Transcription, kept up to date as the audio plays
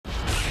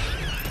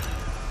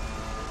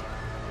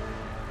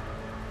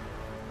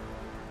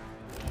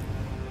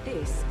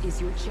This is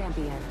your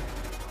champion.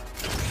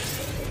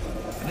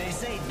 They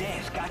say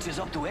death catches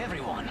up to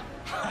everyone.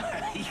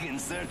 He can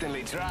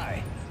certainly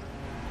try.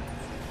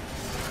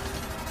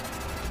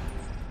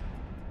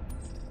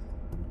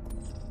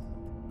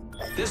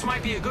 This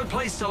might be a good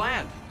place to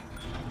land.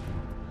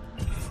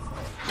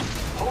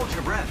 Hold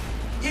your breath,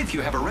 if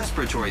you have a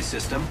respiratory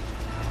system.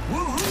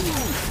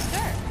 Woohoo!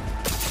 Sure.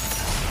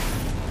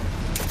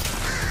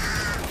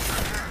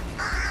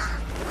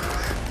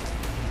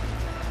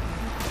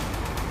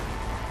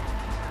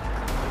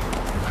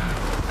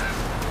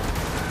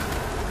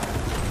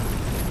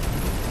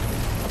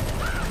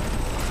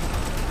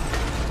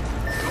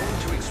 Going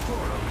to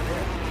explore over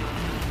there.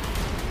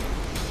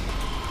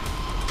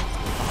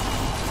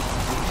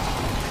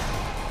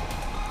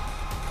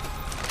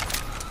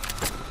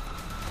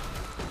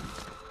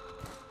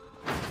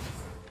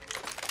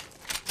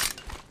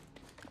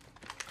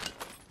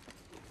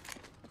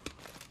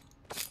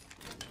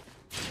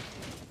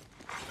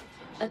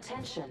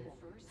 Attention.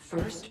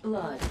 First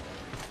blood.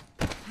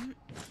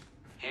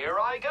 Here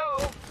I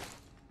go.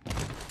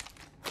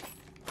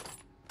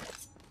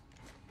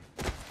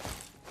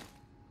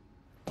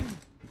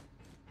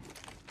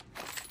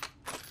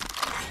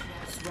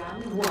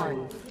 Round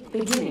 1.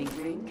 Beginning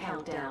ring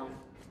countdown.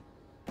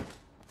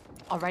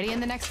 Already in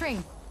the next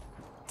ring.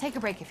 Take a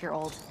break if you're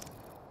old.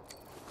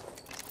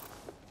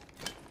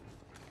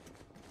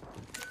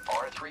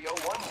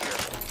 R301 here.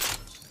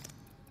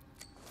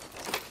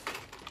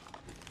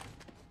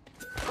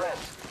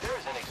 Friends, there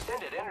is an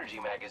extended energy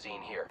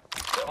magazine here.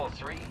 Level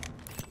 3.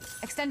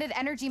 Extended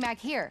energy mag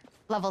here.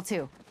 Level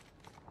 2.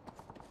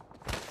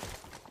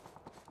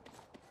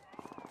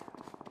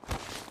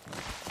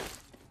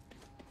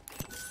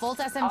 Volt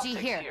SMG Optics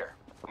here.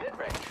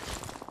 Mid-range.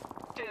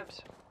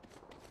 Dibs.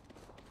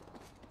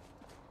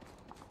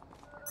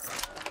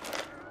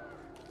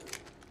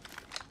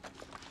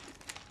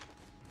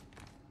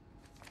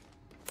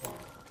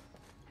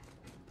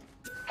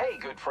 Hey,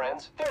 good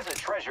friends, there's a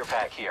treasure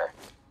pack here.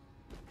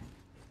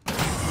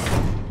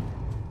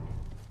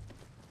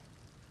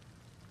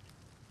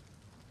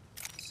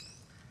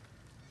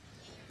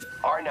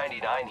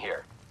 R99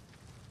 here.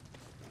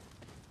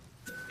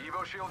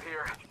 Evo shield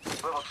here.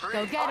 Level 3.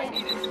 Go get I it.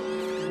 need it. In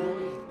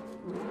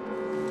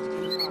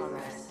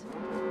progress.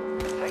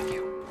 Thank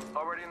you.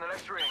 Already in the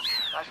next ring.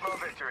 I smell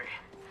victory.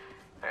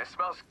 It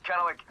smells kind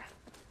of like...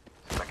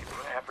 It's like an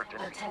effort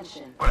to...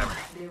 Attention. Whatever.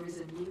 There is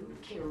a new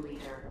kill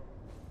leader.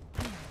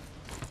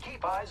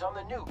 Keep eyes on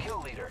the new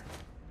kill leader.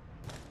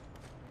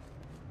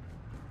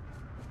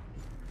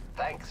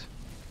 Thanks.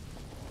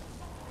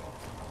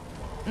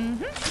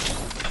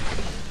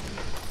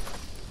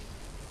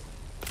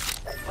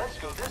 Let's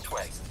go this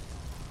way.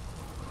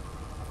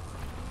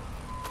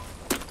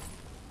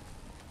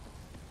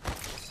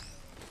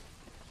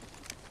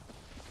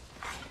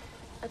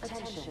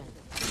 Attention.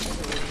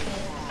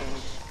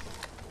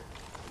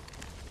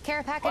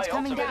 Care package My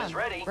coming ultimate down. is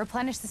ready.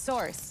 Replenish the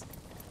source.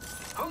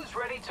 Who's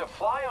ready to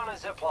fly on a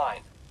zip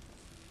line?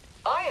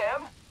 I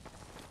am.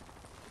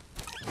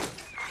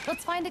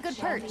 Let's find a good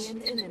perch.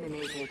 Champion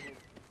eliminated.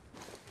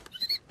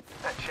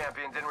 That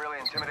champion didn't really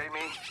intimidate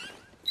me.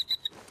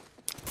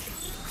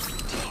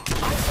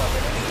 I found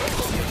an enemy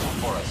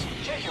location for us.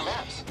 Check your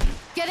maps.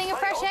 Getting a My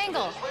fresh ultimate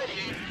angle. is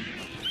ready.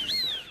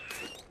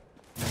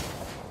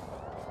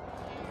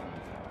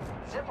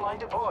 Zip line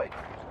deployed.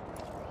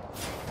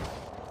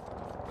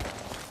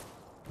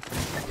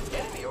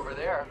 Enemy over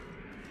there.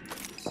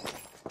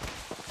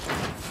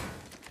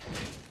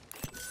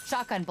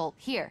 Shotgun bolt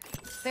here.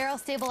 Barrel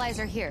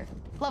stabilizer here.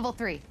 Level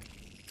 3.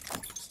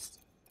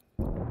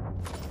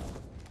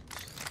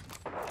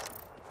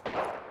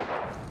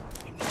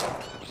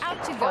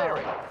 Out you go.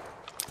 Firing.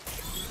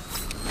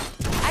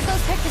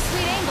 Echo's picked a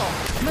sweet angle.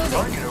 Moving.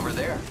 Target over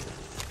there.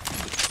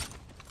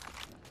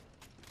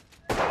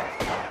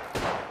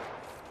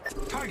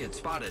 Target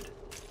spotted.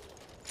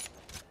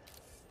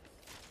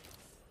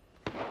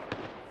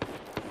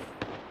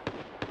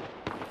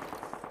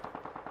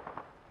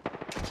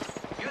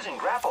 Using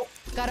grapple.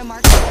 Got a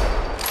mark.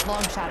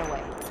 Long shot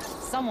away.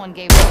 Someone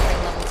gave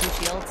Wolverine level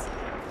 2 shields.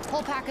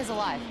 Whole pack is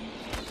alive.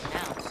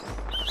 Now.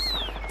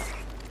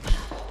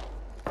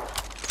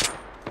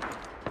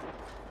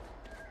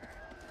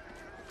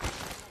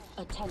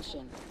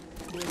 Attention.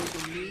 There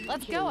is a new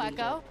Let's kill go,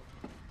 leader. Echo.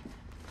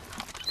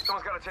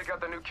 Someone's got to take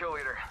out the new kill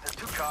leader. They're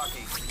too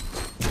cocky.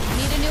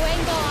 Need a new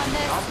angle on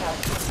this.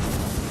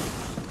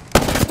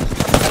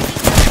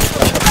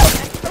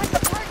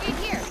 Target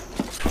here.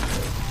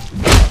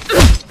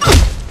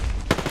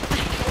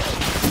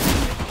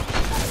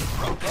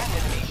 Broke that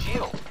enemy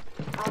shield.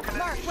 Broken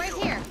Mark, enemy right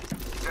shield. here.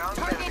 Down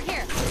the Target enemy.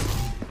 here.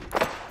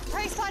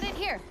 Prey spotted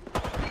here.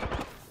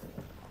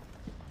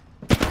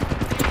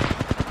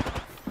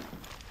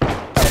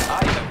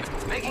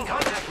 Making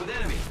contact with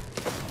enemy.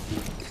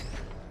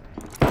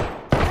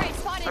 Prey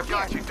spotted I've here.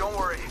 got you, don't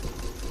worry.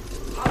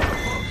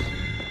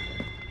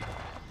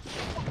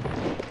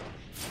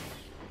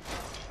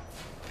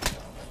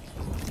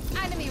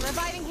 Enemy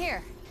reviving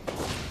here.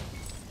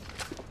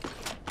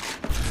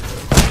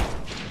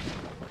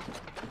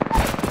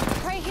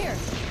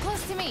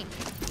 Close to me.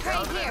 Prey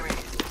Down an here.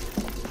 enemy.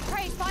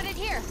 Prey spotted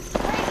here.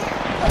 Prey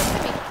here. Close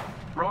to me.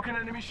 Broken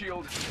enemy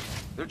shield.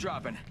 They're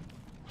dropping.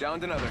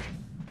 Downed another.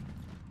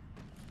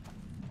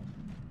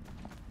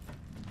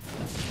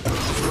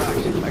 Relax.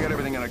 I got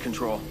everything under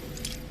control.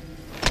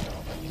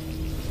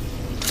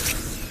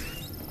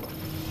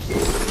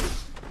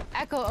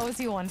 Echo owes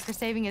you one for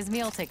saving his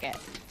meal ticket.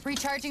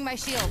 Recharging my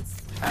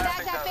shields.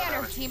 Bag that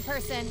banner, team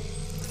person.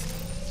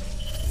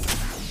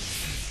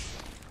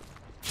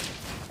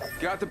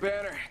 Got the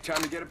banner.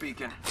 Time to get a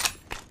beacon.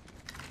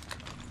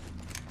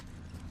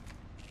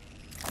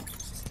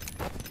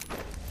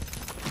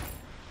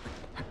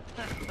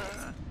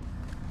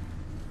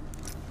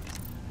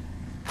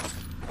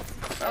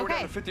 We're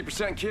down to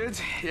 50%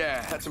 kids?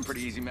 Yeah, that's some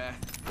pretty easy math.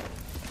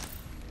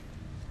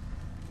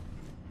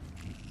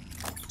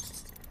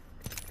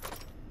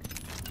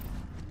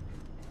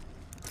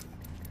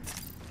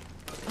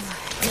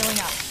 Healing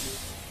up.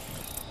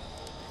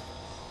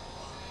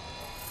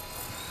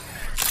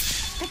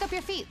 Pick up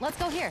your feet. Let's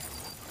go here.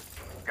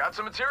 Got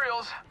some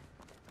materials.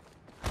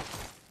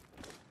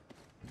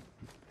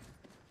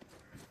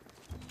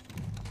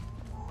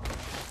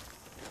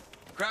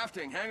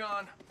 Crafting, hang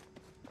on.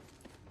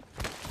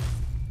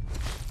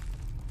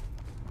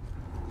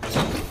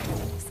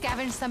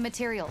 Scavenge some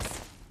materials.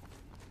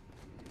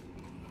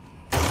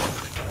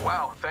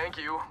 Wow, thank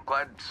you.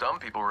 Glad some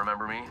people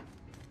remember me.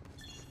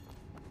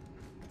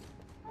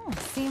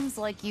 Seems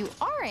like you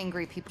are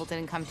angry people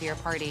didn't come to your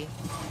party.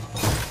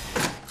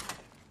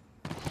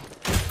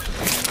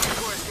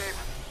 Decoy escape.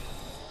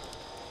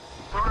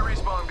 Throwing a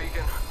respawn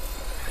beacon.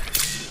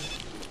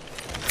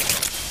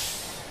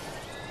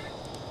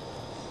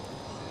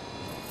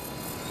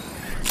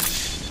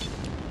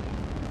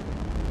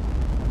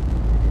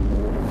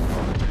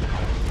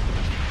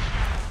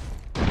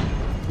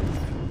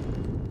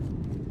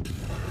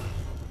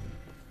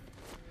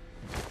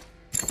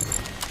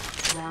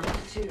 Round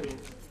 2.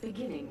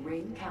 Beginning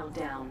ring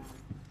countdown.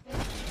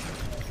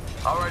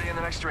 Already in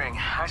the next ring.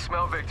 I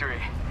smell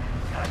victory.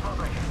 I smell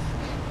victory.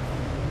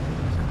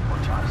 More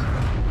chops.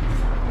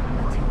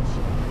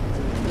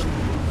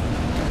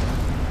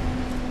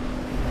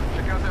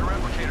 Check out that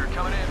replicator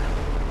coming in.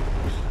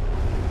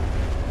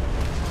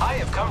 I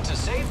have come to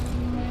save.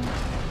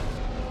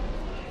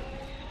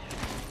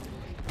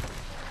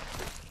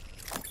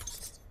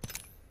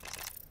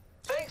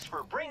 Thanks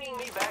for bringing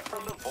me back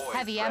from the void.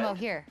 Heavy friend. ammo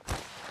here.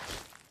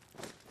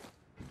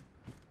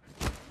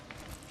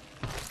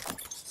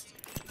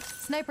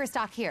 Sniper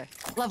stock here.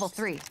 Level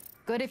 3.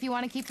 Good if you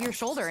want to keep your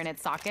shoulder in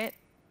its socket.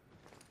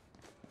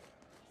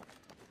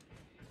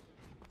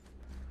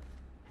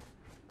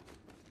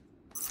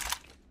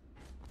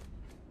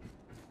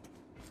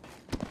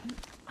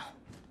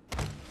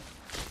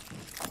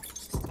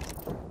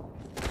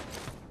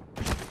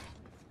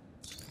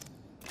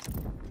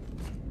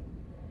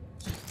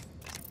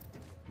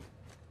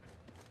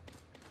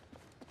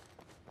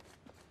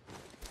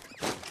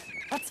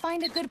 Let's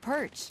find a good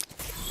perch.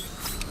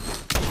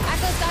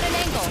 Echo's got an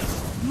angle.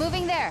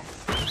 Moving there.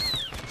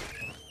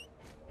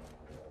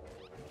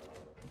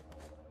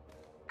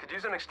 Could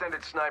use an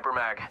extended sniper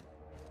mag.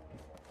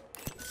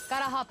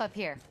 Gotta hop up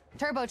here.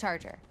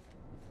 Turbocharger.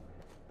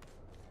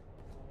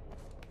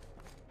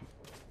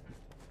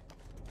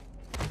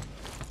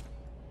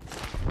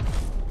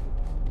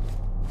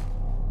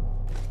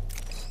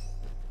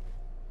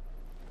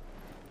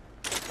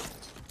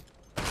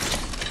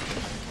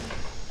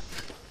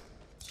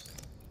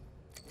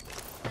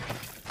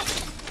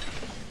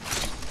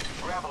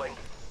 Grappling.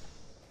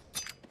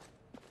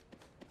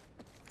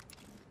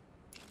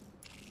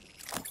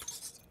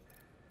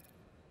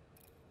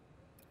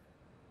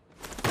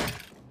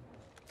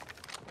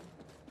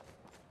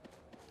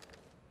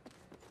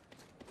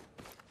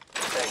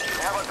 Thank you.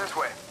 How about this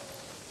way?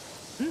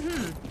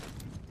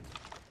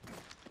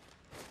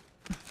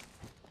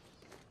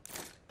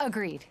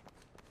 Agreed.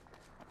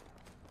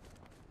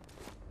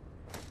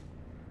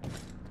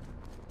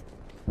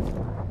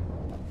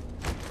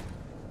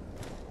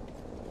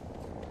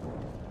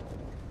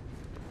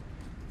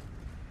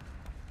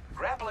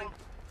 Grappling.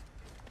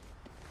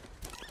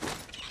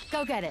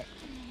 Go get it.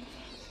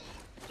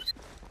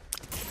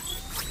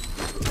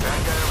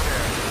 That guy over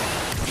there.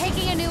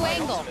 Taking a new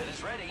angle. Ultimate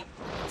is ready.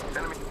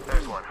 Enemy.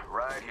 There's one.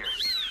 Right here.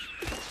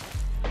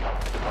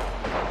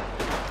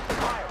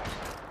 Fire.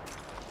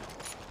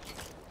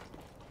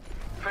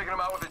 Picking him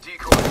out with a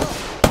decoy.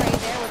 Right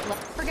there with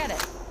forget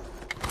it.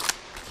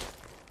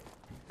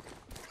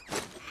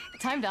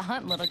 Time to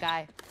hunt, little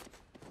guy.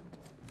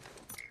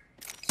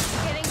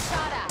 Getting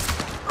shot at.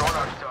 Throwing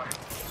Arc Star.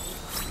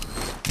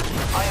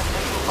 I am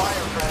taking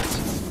fire, friends.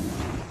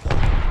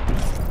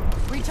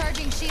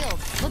 Recharging shield.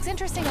 Looks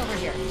interesting over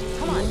here.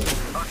 Come on.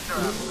 Arc Star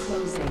out.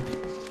 Closing.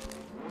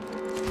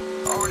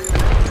 Already in the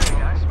next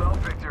ring. I smell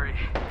victory.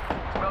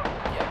 Smell.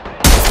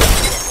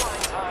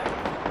 Flying time.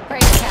 Prey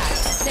tag.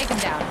 Take him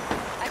down.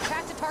 I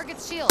cracked a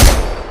target's shield.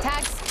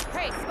 Tags.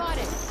 Prey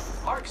spotted.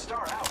 Arc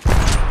Star out.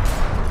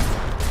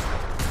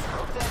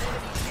 Broke that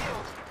enemy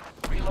shield.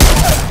 Reload.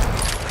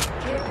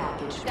 Care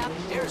package. Down.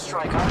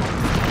 Airstrike on.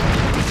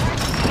 Recharging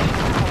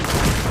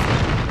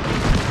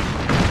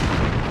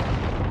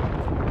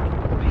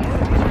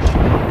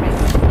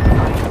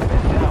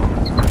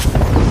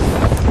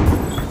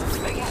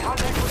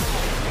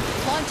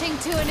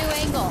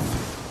angle.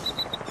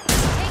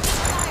 Taking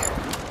fire.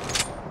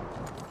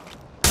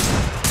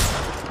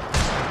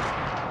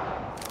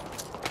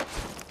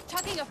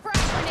 Chucking a frag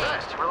grenade.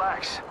 Rest,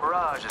 relax.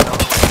 Mirage is on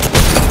the way.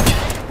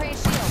 Got a prey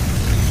shield.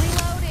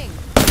 Reloading.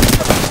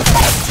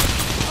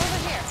 Over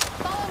here.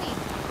 Follow me.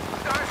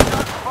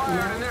 Shots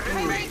fired and they're Prey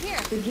hitting right me.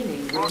 here.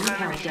 Beginning Close ring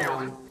enemy countdown.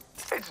 shield.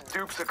 It's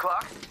dupes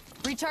o'clock.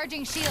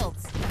 Recharging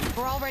shields.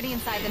 We're already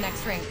inside the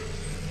next ring.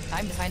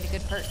 Time to find a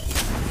good perch.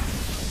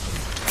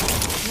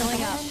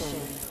 Healing up.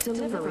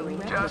 Delivering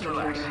Just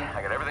relax. replicator.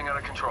 I got everything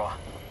under control.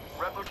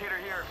 Replicator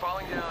here,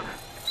 falling down.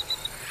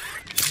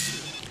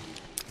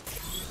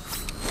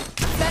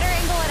 Better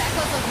angle at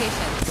Echo's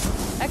location.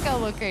 Echo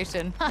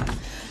location.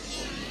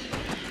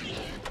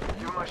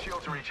 Giving my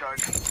shield to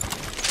recharge.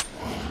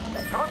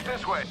 Come up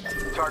this way.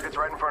 Target's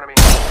right in front of me.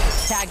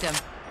 Tagged him.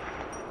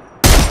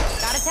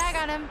 Got a tag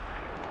on him.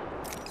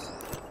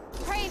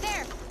 Prey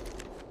there.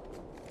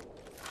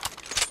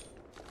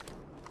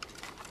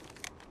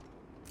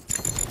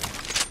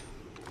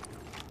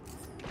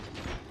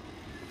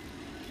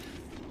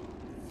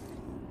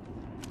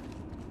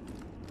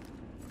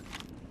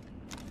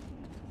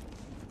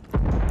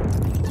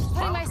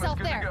 Putting myself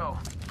Good to there. go.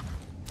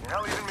 You're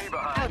not leaving me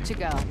behind. Out you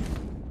go.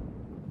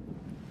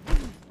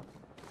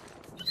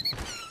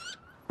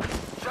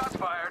 Shots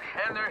fired,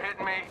 and they're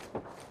hitting me.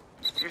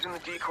 Using the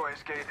decoy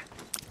escape.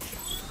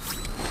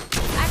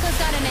 Echo's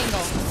got an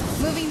angle.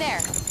 Moving there.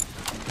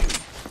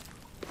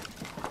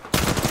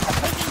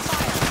 Taking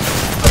fire.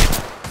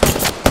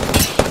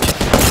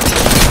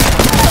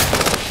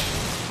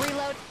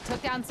 Reload.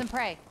 Took down some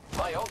prey.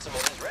 My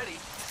ultimate is ready.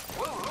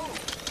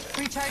 Woohoo!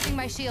 Recharging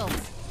my shields.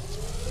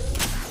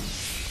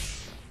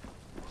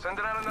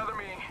 Sending out another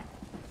me.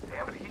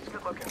 Damn it, he's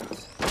good looking.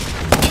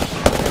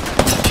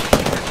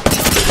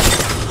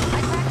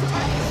 I cracked a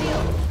target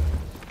shield.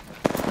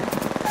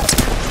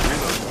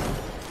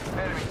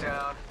 Enemy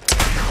down.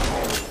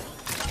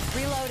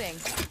 Reloading.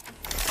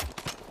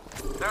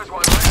 There's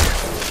one right here.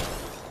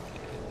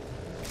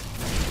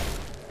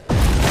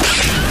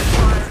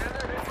 Fired,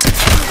 and they're hitting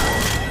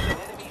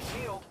me. Enemy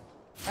shield.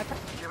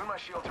 Giving my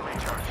shield to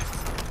recharge.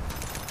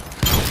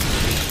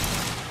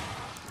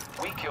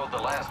 We killed the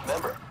last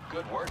member.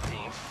 Good work,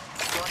 team.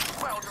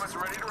 My ultimate's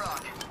ready to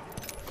rock.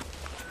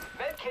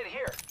 Medkit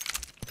here.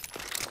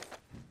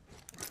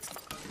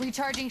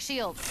 Recharging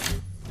shields.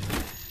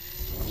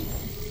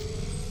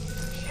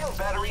 Shield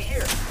battery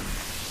here.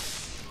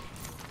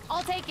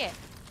 I'll take it.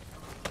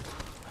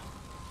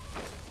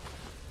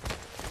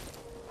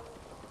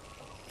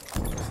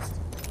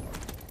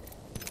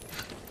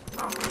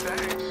 Oh,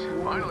 thanks.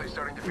 Finally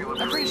starting to feel a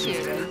bit.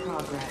 Appreciate it. In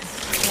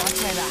progress.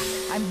 Watch my back.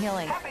 I'm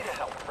healing. Happy to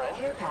help, friend.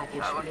 Care package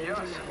Lucky being us.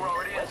 delivered. We're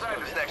already inside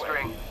this next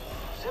ring.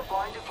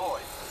 Zipline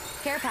deployed.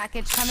 Care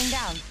package coming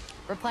down.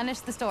 Replenish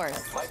the stores.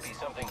 Might be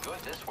something good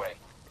this way.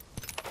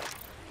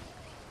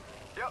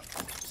 Yep.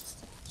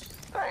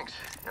 Thanks.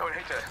 You know, I'd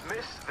hate to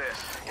miss this.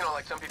 You know,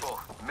 like some people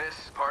miss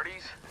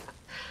parties.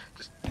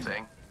 Just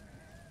saying.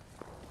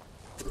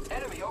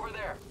 Enemy over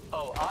there.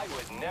 Oh, I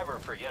would never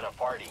forget a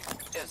party.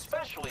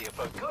 Especially if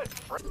a good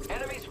friend.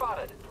 Enemy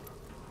spotted.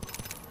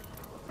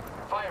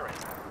 Firing.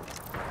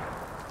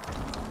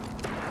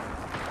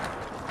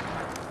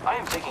 I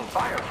am taking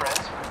fire,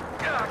 friends.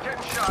 Yeah,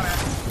 getting shot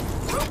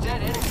at. Real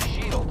dead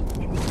enemy shield.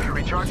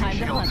 Recharging Time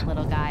to shields. hunt,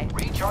 little guy.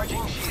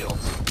 Recharging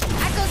shields.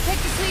 Echo's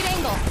picked a sweet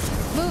angle.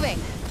 Moving.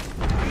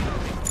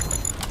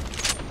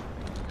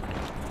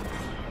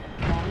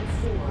 Round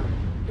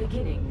 4.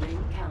 Beginning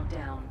ring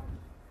countdown.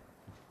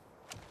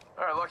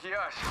 All right, lucky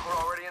us. We're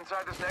already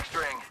inside this next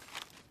ring.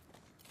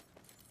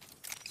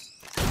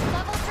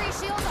 Level 3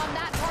 shield on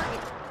that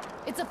target.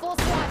 It's a full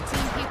squad,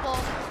 team people.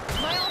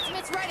 My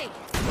ultimate's ready.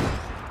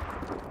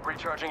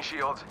 Recharging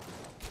shields.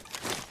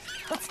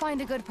 Let's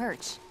find a good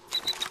perch.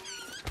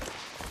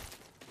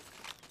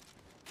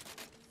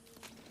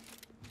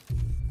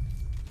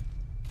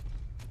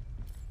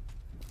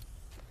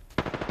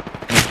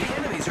 The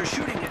enemies are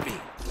shooting at me.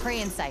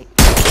 Prey in sight.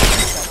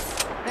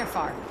 They're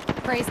far.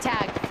 Prey's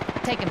tagged.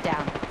 Take him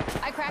down.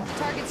 I cracked the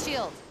target's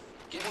shield.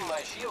 Giving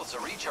my shields a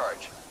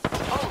recharge. Oh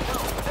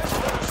no, there's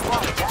another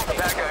squad attacking.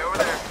 That guy over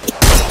there.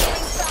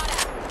 Getting shot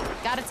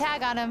at. Got a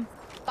tag on him.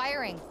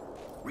 Firing.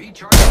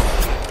 Recharging.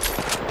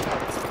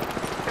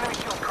 Enemy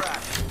shield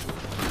cracked.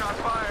 Shots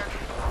fired.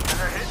 And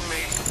they're hitting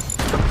me.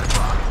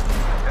 Fuck.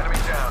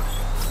 Enemy down.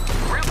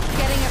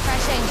 Getting a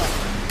fresh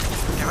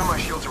angle. Giving my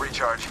shield to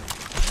recharge.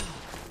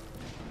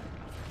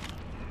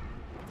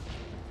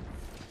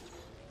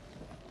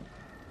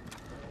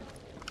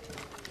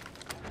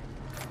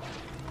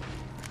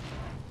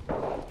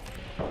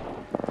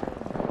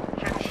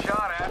 Getting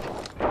shot at.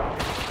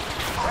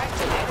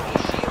 Cracked an enemy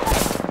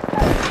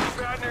shield.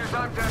 Bad news,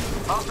 I'm dead.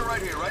 Hostile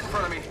right here, right in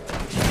front of me.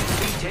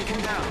 Be taken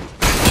down.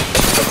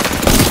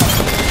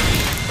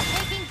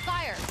 Taking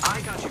fire.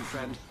 I got you,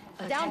 friend.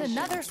 Downed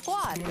another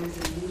squad.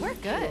 We're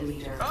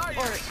good. Ah, Or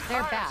yes.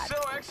 they're I am bad.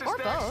 So Or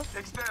both.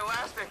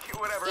 Elastic,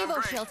 whatever. I'm Evo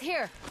great. shield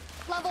here.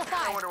 Level I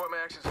 5. wonder what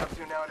Max is up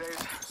to nowadays.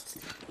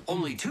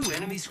 Only 2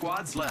 enemy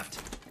squads left.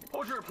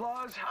 Hold your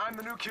applause. I'm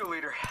the new kill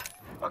leader.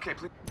 Okay,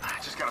 please. I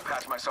just gotta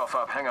patch myself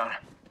up. Hang on.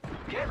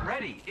 Get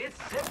ready. It's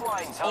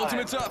zipline time.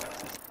 Ultimate's up.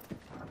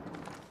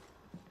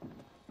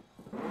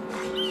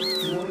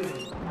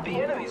 The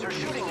enemies are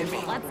shooting at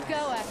me. Let's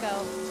go,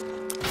 Echo.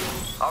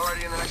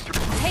 Already in the next.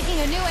 Taking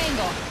a new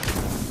angle.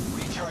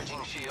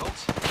 Recharging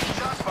shields.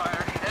 Shots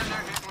fired, and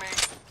they're hitting me.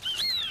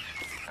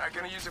 I'm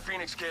gonna use a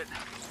Phoenix kit.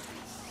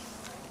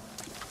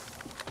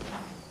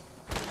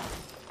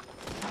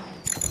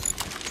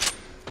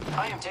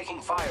 I am taking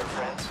fire,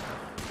 friends.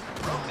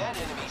 Broke that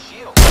enemy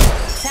shield.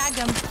 Tagged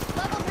him.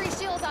 Level 3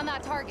 shields on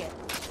that target.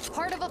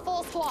 Part of a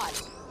full squad.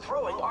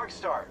 Throwing arc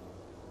star.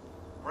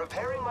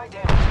 Repairing my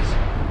damages.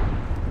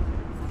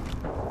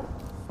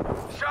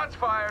 Shots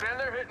fired, and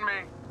they're hitting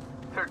me.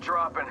 They're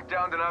dropping.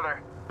 Downed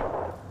another.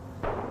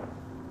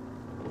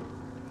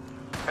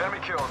 Enemy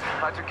killed.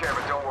 I took care of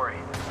it, don't worry.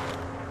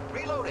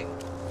 Reloading.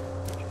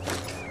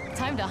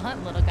 Time to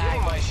hunt, little guy.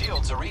 Giving my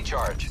shields a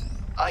recharge.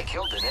 I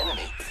killed an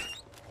enemy.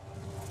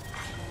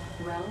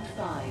 Round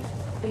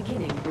 5.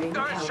 Beginning ring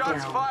Darn countdown.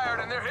 shots fired,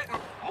 and they're hitting.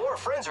 More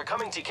friends are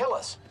coming to kill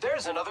us.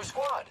 There's another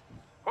squad.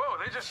 Whoa,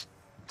 they just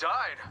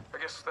died. I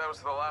guess that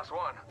was the last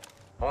one.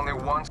 Only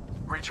one.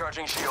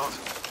 Recharging shields.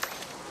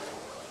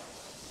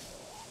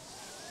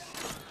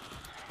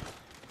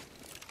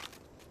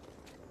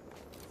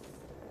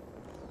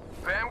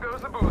 Bam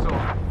goes the boozle.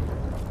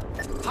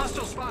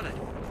 Hostile spotted.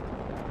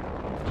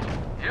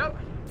 Yep.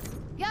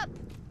 Yep.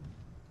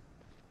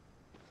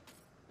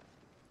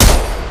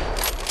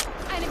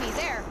 Enemy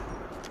there.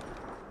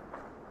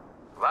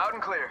 Loud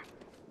and clear.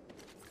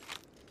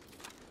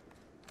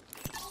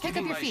 Pick up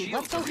Giving your my feet.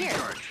 shield Let's go to here.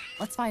 recharge.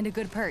 Let's find a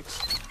good perch.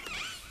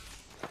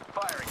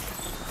 Firing.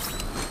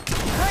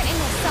 Current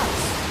angle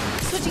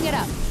sucks. Switching it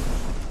up.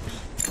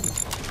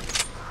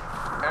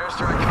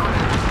 Airstrike coming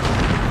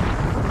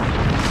in.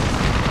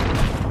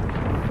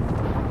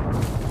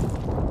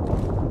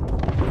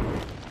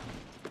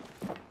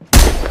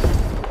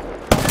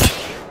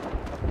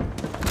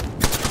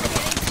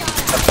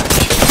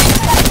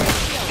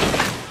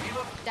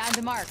 Down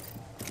to mark.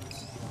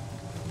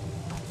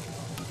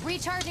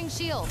 Recharging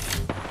shield.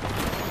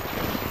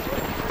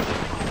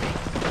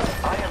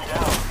 I am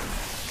down.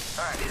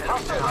 Alright,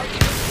 Hostile down. right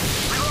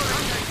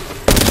here.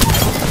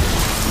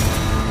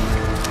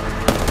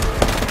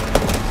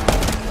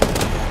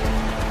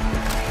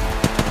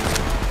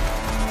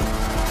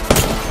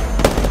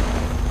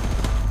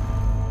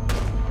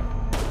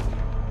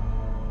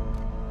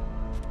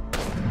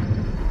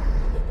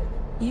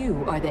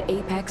 You are the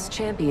Apex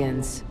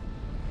champions.